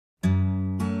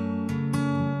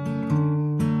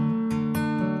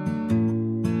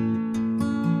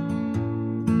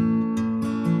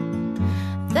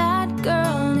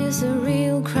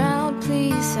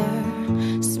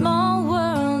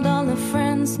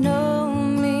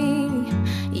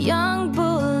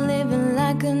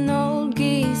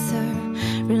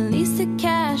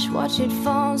watch it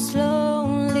fall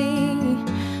slowly.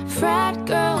 Frat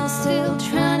girls still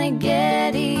trying to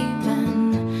get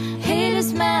even.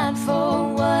 Haters mad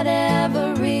for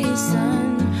whatever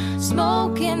reason.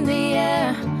 Smoke in the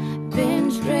air,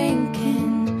 binge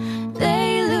drinking.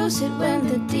 They lose it when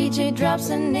the DJ drops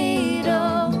a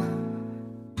needle.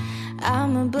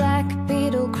 I'm a black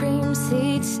Beatle, cream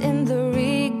seats in the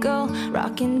Regal,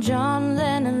 rocking John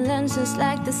Lennon lenses,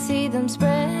 like to see them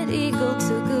spread eagle.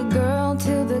 Took a girl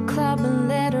to the club and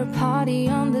let her party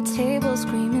on the table,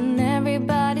 screaming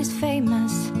everybody's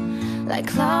famous. Like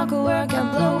clockwork,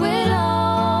 I blow it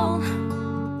all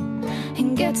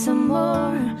and get some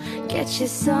more. Get you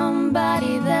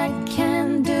somebody that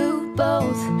can do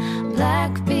both.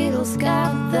 Black Beatles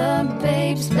got the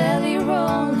babes belly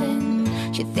rolling.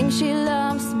 She thinks she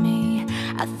loves me,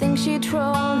 I think she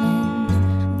trolling.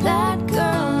 That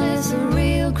girl is a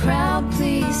real crowd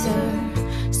pleaser.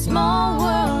 Small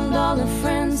world, all her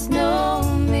friends know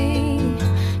me.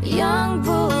 Young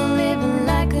bull living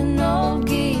like an old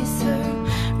geezer.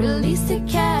 Release the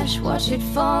cash, watch it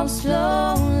fall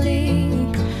slowly.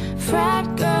 Frat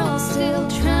girls still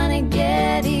trying to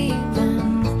get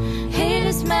even.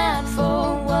 Haters mad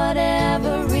for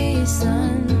whatever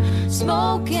reason.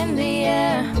 Smoke in the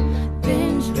air,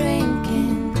 binge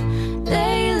drinking.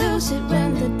 They lose it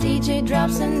when the DJ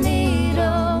drops a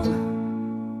needle.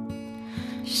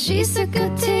 She's a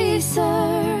good teaser,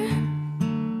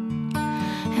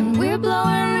 and we're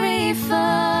blowing reefer.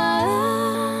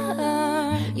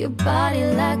 Your body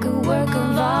like a work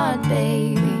of art,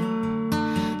 baby.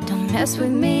 Don't mess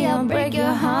with me, I'll break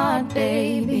your heart,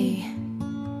 baby.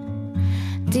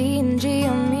 D&G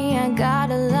on me, I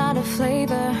got a lot of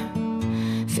flavor.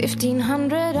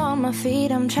 1500 on my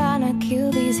feet, I'm trying to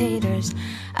kill these haters.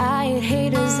 I had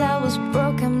haters, I was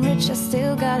broke, I'm rich, I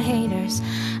still got haters.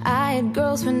 I had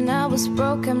girls when I was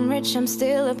broke, I'm rich, I'm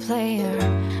still a player.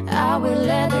 I wear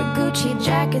leather Gucci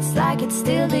jackets like it's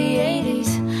still the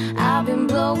 80s. I've been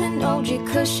blowing OG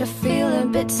Kush, I feel a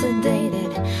bit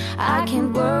sedated. I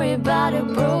can't worry about a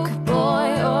broke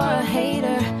boy or a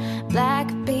hater. Black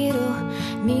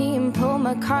Beatle, me and Paul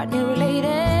McCartney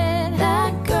related.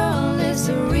 That girl is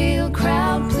a real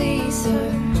crowd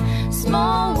pleaser.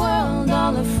 Small world,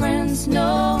 all her friends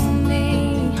know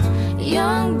me.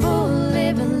 Young bull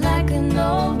living like an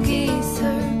old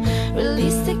geezer.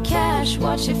 Release the cash,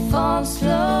 watch it fall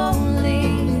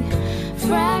slowly.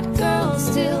 Frat girls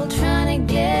still trying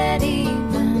to get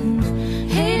even.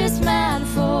 Haters mad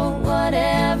for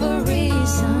whatever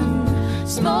reason.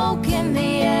 Smoke in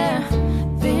the air,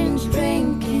 binge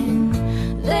drinking.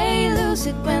 They lose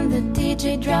it when the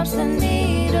DJ drops the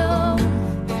needle.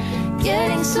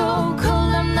 Getting so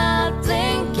cold, I'm not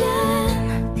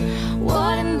blinking.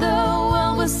 What in the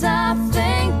world was I thinking?